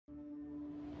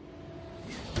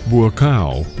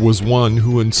Buakaw was one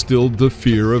who instilled the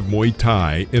fear of Muay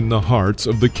Thai in the hearts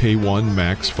of the K1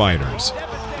 Max fighters.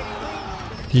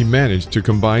 He managed to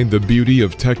combine the beauty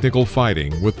of technical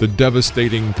fighting with the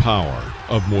devastating power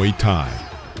of Muay Thai.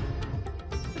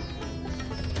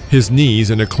 His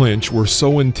knees in a clinch were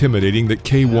so intimidating that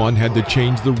K1 had to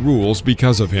change the rules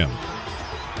because of him.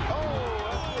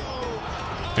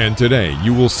 And today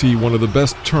you will see one of the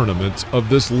best tournaments of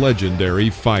this legendary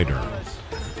fighter.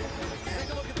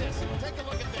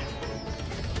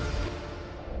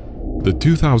 The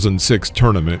 2006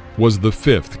 tournament was the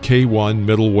 5th K1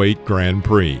 Middleweight Grand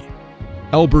Prix.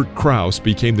 Albert Kraus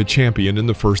became the champion in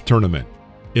the first tournament.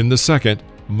 In the second,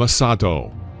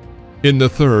 Masato. In the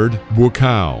third,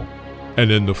 Buakaw.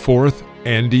 And in the fourth,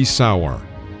 Andy Sauer.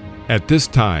 At this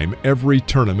time, every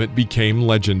tournament became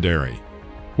legendary.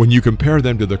 When you compare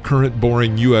them to the current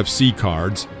boring UFC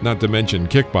cards, not to mention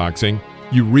kickboxing,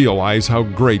 you realize how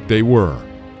great they were.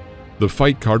 The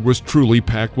fight card was truly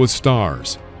packed with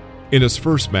stars. In his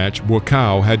first match,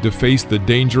 Buakaw had to face the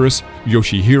dangerous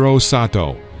Yoshihiro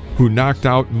Sato, who knocked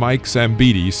out Mike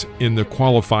Zambides in the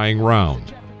qualifying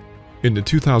round. In the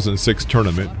 2006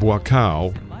 tournament,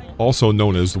 Buakaw, also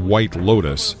known as White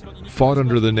Lotus, fought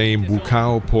under the name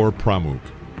Buakaw Pramuk,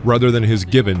 rather than his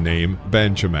given name,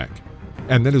 Banchamek.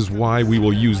 And that is why we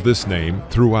will use this name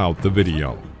throughout the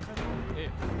video.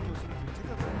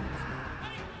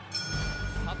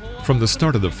 From the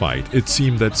start of the fight, it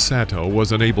seemed that Sato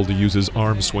was unable to use his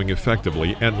arm swing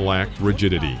effectively and lacked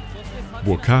rigidity.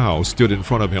 Buakaw stood in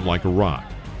front of him like a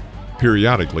rock,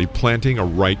 periodically planting a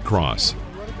right cross.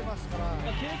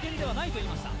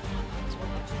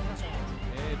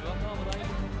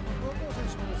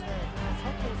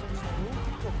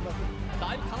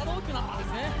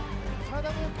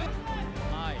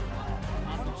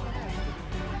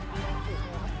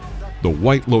 The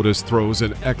White Lotus throws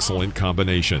an excellent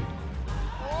combination.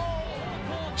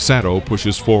 Sato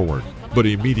pushes forward, but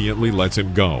immediately lets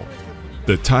him go.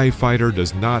 The Thai fighter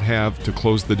does not have to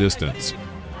close the distance.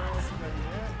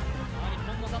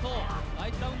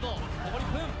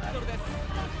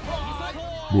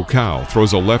 Buakaw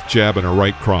throws a left jab and a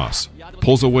right cross,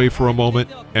 pulls away for a moment,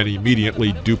 and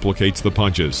immediately duplicates the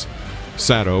punches.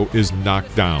 Sato is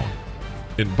knocked down.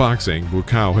 In boxing,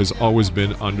 Buakaw has always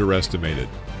been underestimated.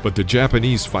 But the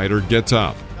Japanese fighter gets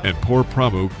up, and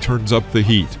Pramuk turns up the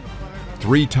heat.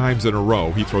 3 times in a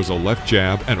row, he throws a left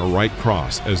jab and a right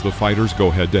cross as the fighters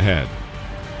go head-to-head.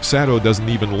 Sato doesn't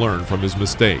even learn from his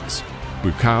mistakes.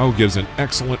 Buakaw gives an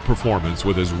excellent performance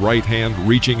with his right hand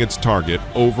reaching its target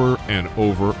over and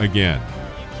over again.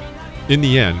 In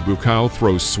the end, Buakaw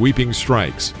throws sweeping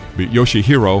strikes, but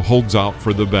Yoshihiro holds out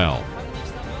for the bell.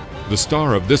 The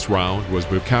star of this round was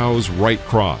Buakaw's right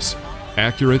cross,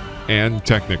 accurate and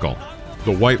technical.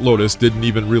 The White Lotus didn't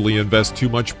even really invest too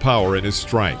much power in his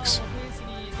strikes.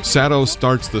 Sato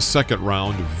starts the second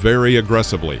round very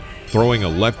aggressively, throwing a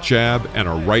left jab and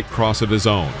a right cross of his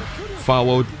own,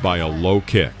 followed by a low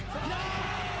kick.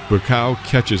 Buakaw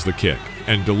catches the kick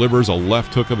and delivers a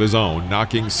left hook of his own,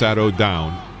 knocking Sato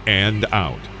down and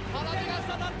out.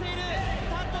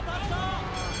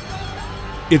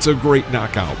 It's a great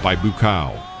knockout by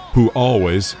Buakaw, who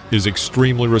always is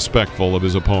extremely respectful of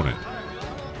his opponent.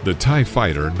 The Thai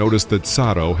fighter noticed that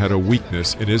Sato had a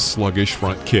weakness in his sluggish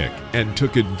front kick and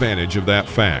took advantage of that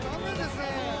fact.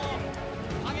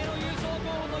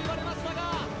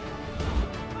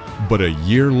 But a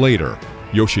year later,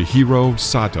 Yoshihiro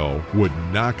Sato would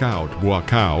knock out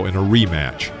Buakaw in a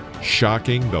rematch,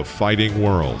 shocking the fighting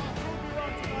world.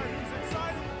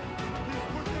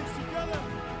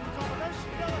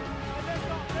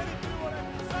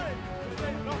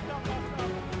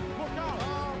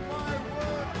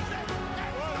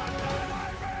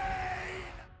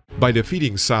 By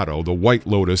defeating Sato, the White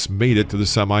Lotus made it to the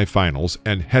semifinals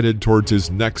and headed towards his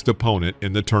next opponent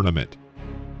in the tournament.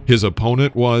 His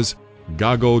opponent was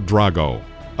Gago Drago,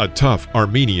 a tough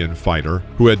Armenian fighter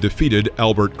who had defeated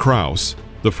Albert Kraus,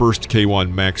 the first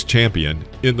K1 Max champion,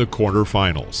 in the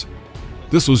quarterfinals.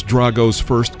 This was Drago's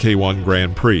first K1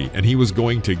 Grand Prix, and he was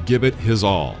going to give it his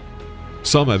all.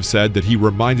 Some have said that he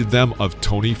reminded them of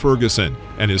Tony Ferguson,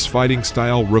 and his fighting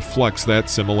style reflects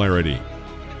that similarity.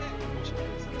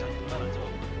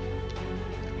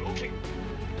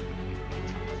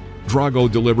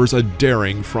 Drago delivers a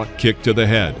daring front kick to the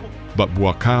head, but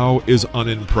Buakaw is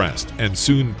unimpressed and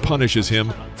soon punishes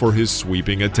him for his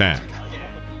sweeping attack.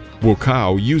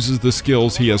 Buakaw uses the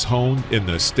skills he has honed in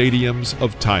the stadiums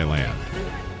of Thailand.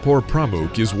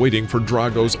 Pramuk is waiting for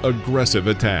Drago's aggressive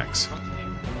attacks.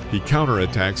 He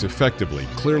counterattacks effectively,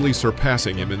 clearly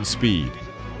surpassing him in speed.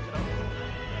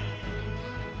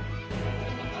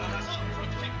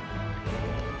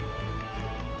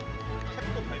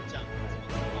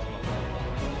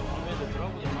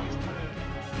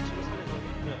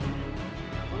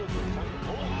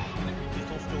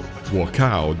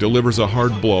 Buakaw delivers a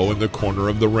hard blow in the corner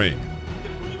of the ring.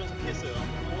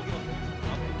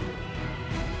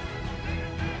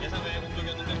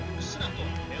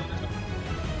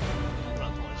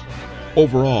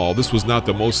 Overall, this was not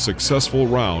the most successful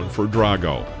round for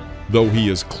Drago, though he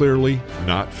is clearly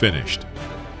not finished.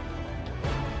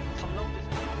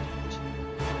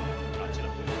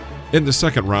 In the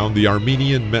second round, the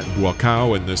Armenian met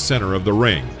Buakaw in the center of the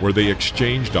ring, where they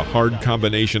exchanged a hard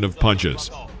combination of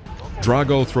punches.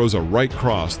 Drago throws a right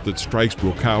cross that strikes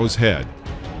Buakaw's head.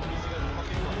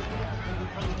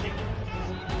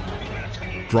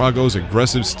 Drago's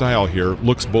aggressive style here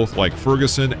looks both like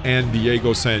Ferguson and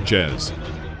Diego Sanchez.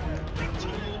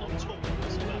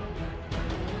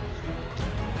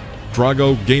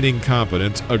 Drago, gaining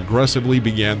confidence, aggressively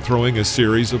began throwing a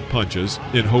series of punches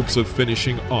in hopes of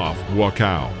finishing off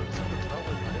Buakaw.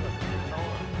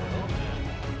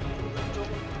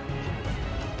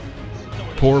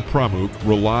 Poor Pramuk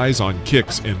relies on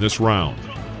kicks in this round,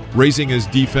 raising his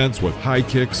defense with high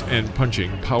kicks and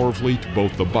punching powerfully to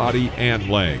both the body and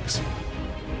legs.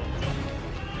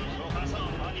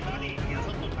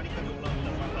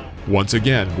 Once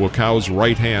again, Buakaw's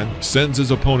right hand sends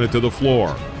his opponent to the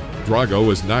floor.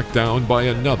 Drago is knocked down by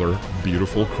another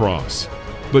beautiful cross.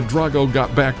 But Drago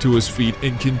got back to his feet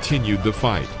and continued the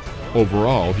fight.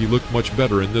 Overall, he looked much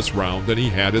better in this round than he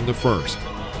had in the first.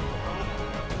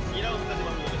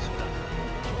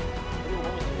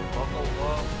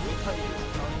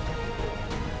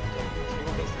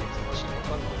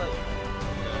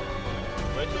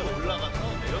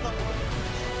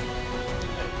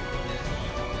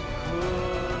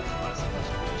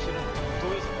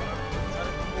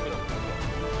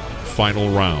 Final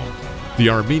round. The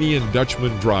Armenian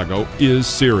Dutchman Drago is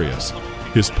serious.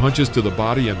 His punches to the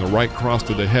body and the right cross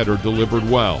to the head are delivered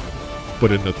well.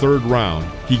 But in the third round,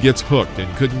 he gets hooked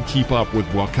and couldn't keep up with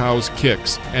Buakaw's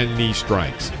kicks and knee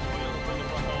strikes.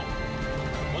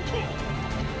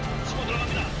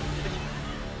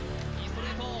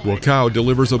 Buakaw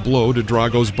delivers a blow to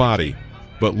Drago's body,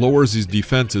 but lowers his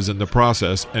defenses in the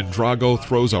process, and Drago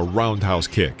throws a roundhouse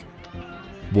kick.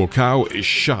 Buakaw is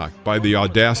shocked by the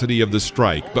audacity of the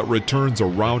strike, but returns a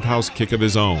roundhouse kick of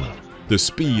his own. The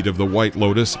speed of the White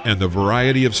Lotus and the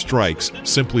variety of strikes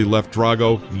simply left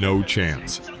Drago no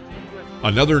chance.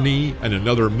 Another knee and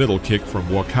another middle kick from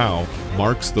Buakaw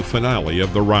marks the finale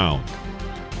of the round.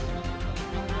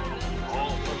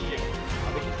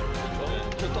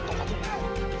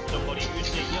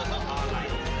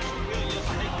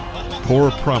 Poor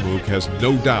Pramuk has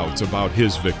no doubts about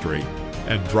his victory,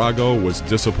 and Drago was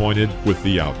disappointed with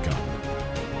the outcome.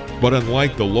 But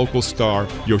unlike the local star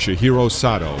Yoshihiro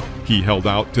Sato, he held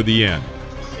out to the end.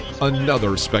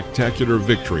 Another spectacular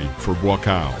victory for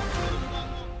Buakaw.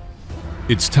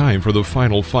 It's time for the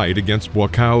final fight against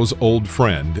Buakaw's old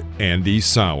friend, Andy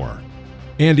Souwer.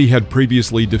 Andy had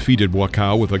previously defeated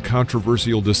Buakaw with a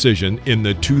controversial decision in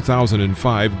the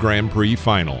 2005 Grand Prix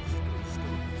final.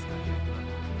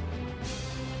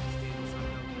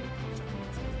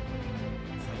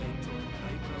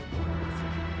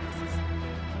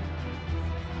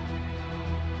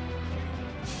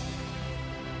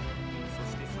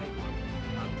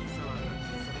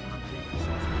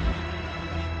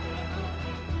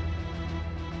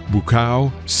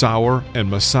 Buakaw, Souwer, and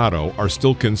Masato are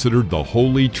still considered the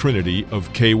holy trinity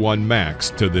of K1 Max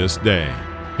to this day.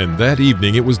 And that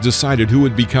evening it was decided who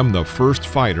would become the first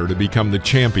fighter to become the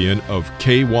champion of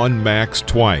K1 Max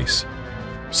twice.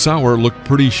 Souwer looked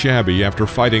pretty shabby after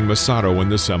fighting Masato in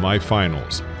the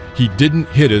semifinals. He didn't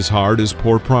hit as hard as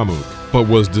poor Pramuk, but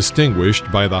was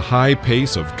distinguished by the high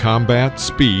pace of combat,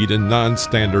 speed, and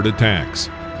non-standard attacks.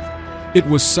 It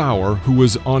was Souwer who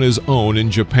was on his own in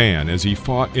Japan as he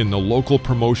fought in the local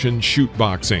promotion Shoot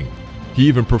Boxing. He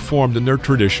even performed in their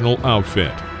traditional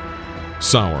outfit.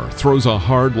 Souwer throws a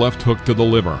hard left hook to the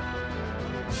liver.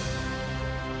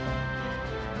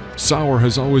 Souwer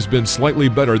has always been slightly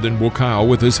better than Buakaw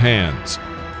with his hands.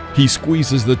 He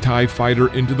squeezes the Thai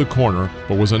fighter into the corner,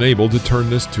 but was unable to turn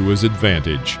this to his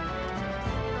advantage.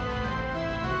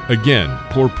 Again,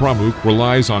 poor Pramuk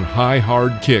relies on high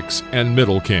hard kicks and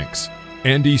middle kicks.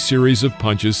 Andy's series of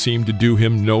punches seemed to do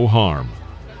him no harm.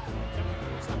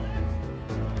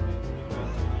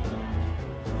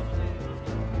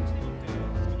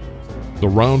 The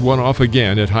round went off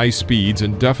again at high speeds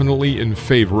and definitely in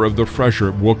favor of the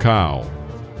fresher Buakaw.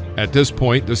 At this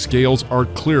point, the scales are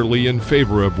clearly in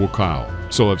favor of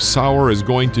Buakaw, so if Souwer is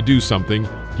going to do something,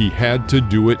 he had to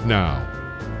do it now.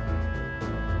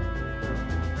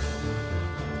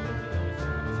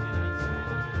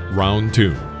 Round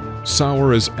 2.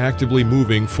 Souwer is actively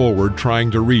moving forward trying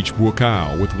to reach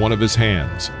Buakaw with one of his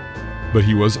hands. but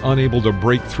he was unable to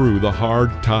break through the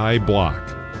hard Thai block.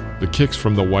 The kicks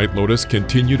from the White Lotus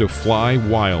continue to fly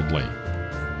wildly.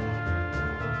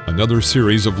 Another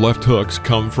series of left hooks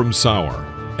come from Sauer,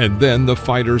 and then the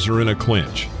fighters are in a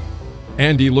clinch.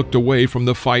 Andy looked away from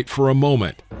the fight for a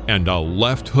moment, and a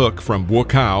left hook from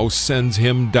Buakaw sends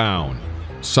him down.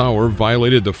 Sauer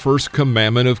violated the first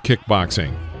commandment of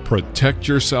kickboxing: protect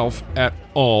yourself at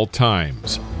all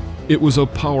times. It was a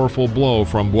powerful blow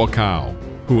from Buakaw,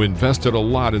 who invested a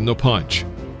lot in the punch.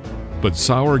 But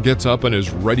Sauer gets up and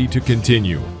is ready to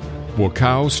continue.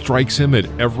 Buakaw strikes him at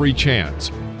every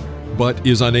chance, but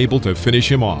is unable to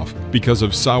finish him off because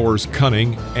of Sauer's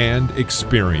cunning and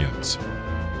experience.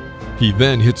 He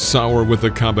then hits Sauer with a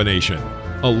combination: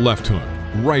 a left hook,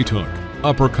 right hook,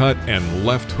 uppercut, and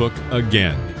left hook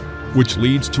again, which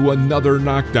leads to another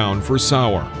knockdown for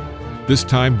Sauer. This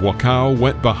time Buakaw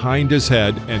went behind his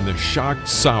head and the shocked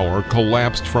Sauer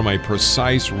collapsed from a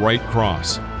precise right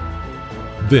cross.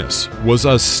 This was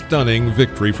a stunning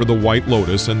victory for the White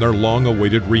Lotus in their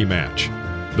long-awaited rematch.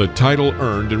 The title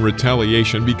earned in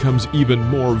retaliation becomes even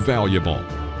more valuable.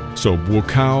 So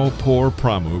Buakaw Por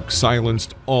Pramuk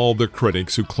silenced all the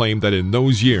critics who claimed that in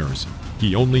those years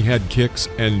he only had kicks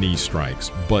and knee strikes,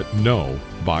 but no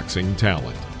boxing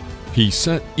talent. He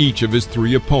sent each of his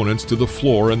 3 opponents to the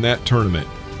floor in that tournament,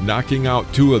 knocking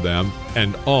out 2 of them,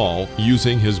 and all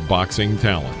using his boxing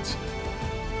talents.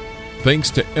 Thanks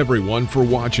to everyone for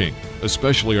watching,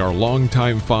 especially our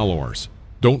longtime followers.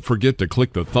 Don't forget to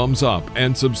click the thumbs up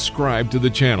and subscribe to the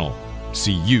channel.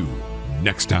 See you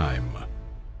next time.